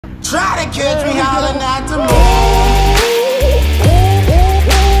Try to catch me hollering at the moon.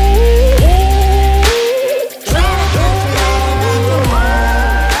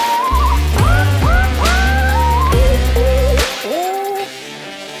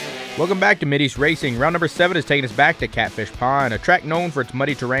 Welcome back to MidEast Racing. Round number 7 is taking us back to Catfish Pond, a track known for its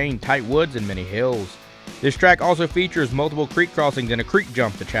muddy terrain, tight woods, and many hills. This track also features multiple creek crossings and a creek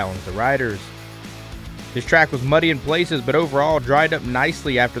jump to challenge the riders. This track was muddy in places, but overall dried up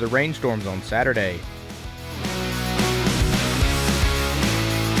nicely after the rainstorms on Saturday.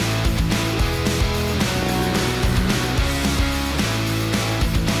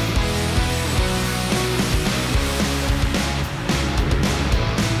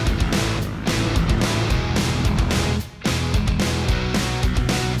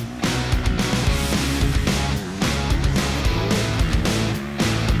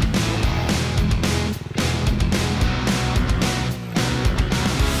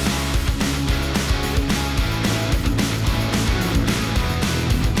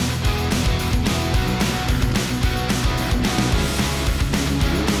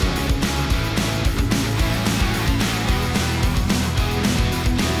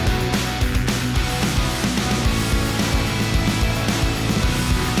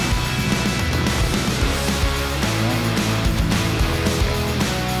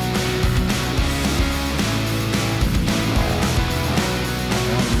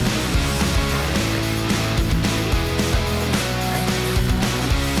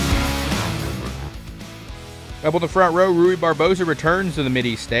 Up on the front row, Ruy Barbosa returns to the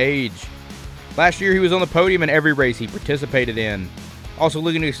MidEast stage. Last year he was on the podium in every race he participated in. Also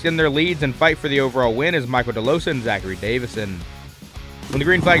looking to extend their leads and fight for the overall win is Michael Delosa and Zachary Davison. When the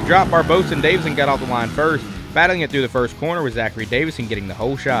green flag dropped, Barbosa and Davison got off the line first, battling it through the first corner with Zachary Davison getting the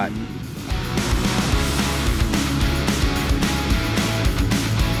whole shot.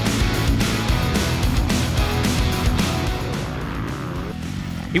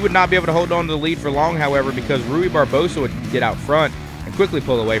 He would not be able to hold on to the lead for long, however, because Ruy Barbosa would get out front and quickly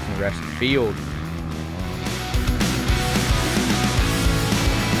pull away from the rest of the field.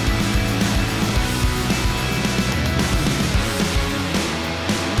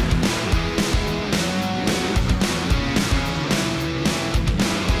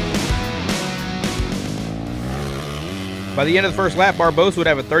 By the end of the first lap, Barbosa would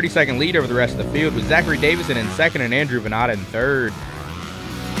have a 30-second lead over the rest of the field, with Zachary Davison in second and Andrew Venata in third.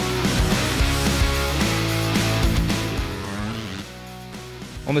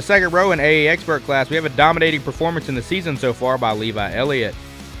 On the second row in AA Expert class, we have a dominating performance in the season so far by Levi Elliott.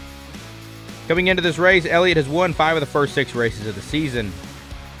 Coming into this race, Elliott has won 5 of the first 6 races of the season.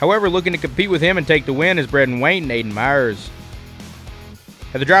 However, looking to compete with him and take the win is Brandon Waite and Aiden Myers.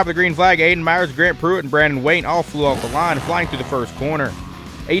 At the drop of the green flag, Aiden Myers, Grant Pruitt, and Brandon Waite all flew off the line, flying through the first corner.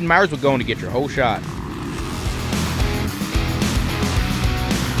 Aiden Myers would go in to get your whole shot.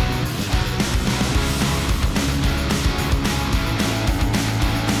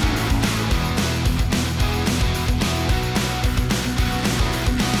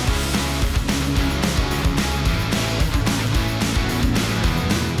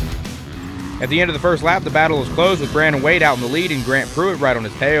 At the end of the first lap, the battle was close with Brandon Waite out in the lead and Grant Pruitt right on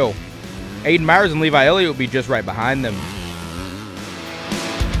his tail. Aiden Myers and Levi Elliott will be just right behind them.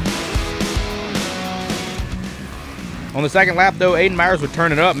 On the second lap, though, Aiden Myers would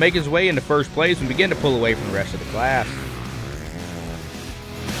turn it up, make his way into first place, and begin to pull away from the rest of the class.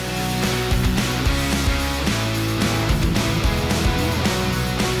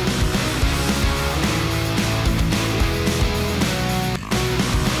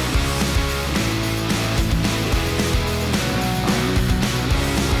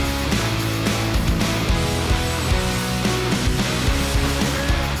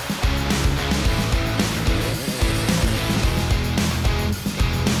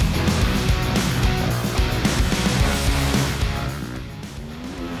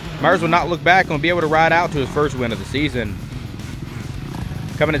 Myers will not look back and will be able to ride out to his first win of the season.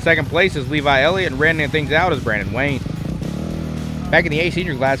 Coming in second place is Levi Elliott, and rounding things out is Brandon Waite. Back in the A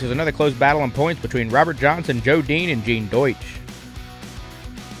senior class, there's another close battle on points between Robert Johnson, Joe Dean, and Gene Deutsch.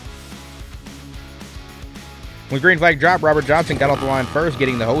 When the green flag dropped, Robert Johnson got off the line first,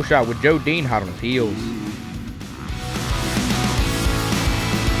 getting the whole shot with Joe Dean hot on his heels.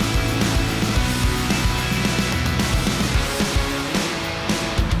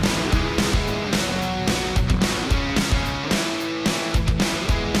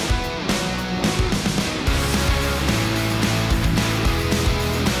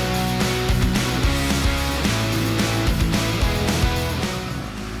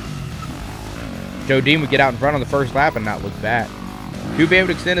 Joe Dean would get out in front on the first lap and not look back. He He would be able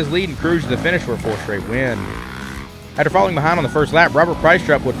to extend his lead and cruise to the finish for a 4th straight win. After falling behind on the first lap, Robert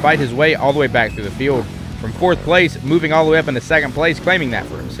Preistrup would fight his way all the way back through the field, from 4th place, moving all the way up into 2nd place, claiming that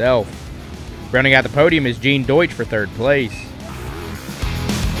for himself. Rounding out the podium is Gene Deutsch for 3rd place.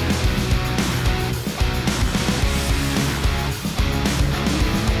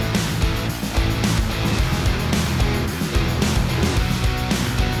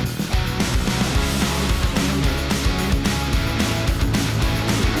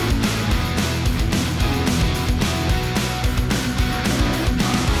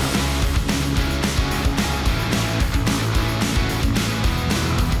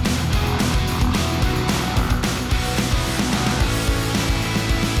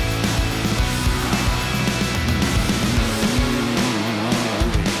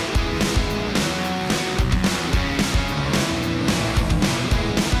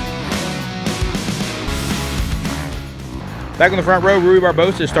 Back on the front row, Ruy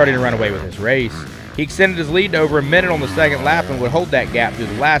Barbosa is starting to run away with his race. He extended his lead to over a minute on the 2nd lap and would hold that gap through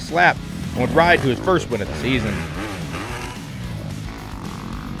the last lap and would ride to his 1st win of the season.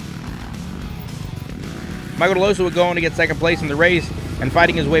 Michael Delosa would go on to get 2nd place in the race, and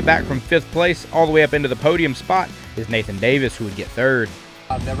fighting his way back from 5th place all the way up into the podium spot is Nathan Davis, who would get 3rd.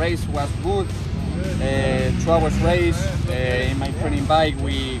 The race was good. 2 hours race. In my training bike,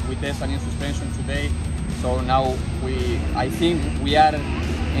 we tested a new suspension today. So now I think we are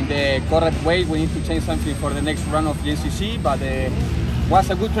in the correct way. We need to change something for the next run of the NCC, but it was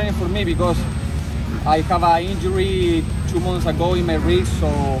a good training for me because I have an injury 2 months ago in my wrist,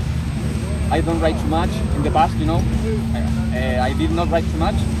 so I don't ride too much in the past, you know. I did not ride too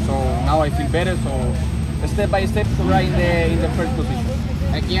much, so now I feel better. So step by step to ride in the 1st position.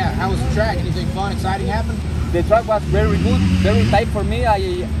 Heck yeah, how was the track? Anything fun, exciting happen? The track was very good, very tight for me.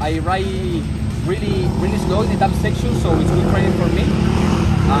 I ride really slow in the damn section, so it's good training for me.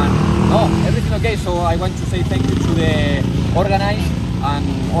 And no, everything okay. So I want to say thank you to the organizers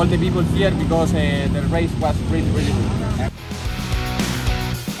and all the people here because the race was really good.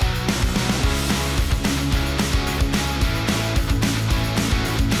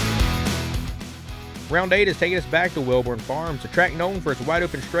 Round 8 is taking us back to Wellborn Farms, a track known for its wide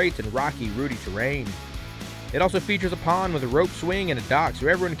open straights and rocky, rooty terrain. It also features a pond with a rope swing and a dock so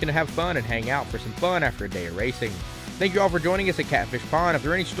everyone can have fun and hang out for some fun after a day of racing. Thank you all for joining us at Catfish Pond. If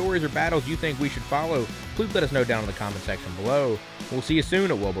there are any stories or battles you think we should follow, please let us know down in the comment section below. We'll see you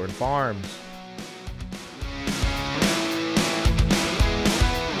soon at Wellborn Farms.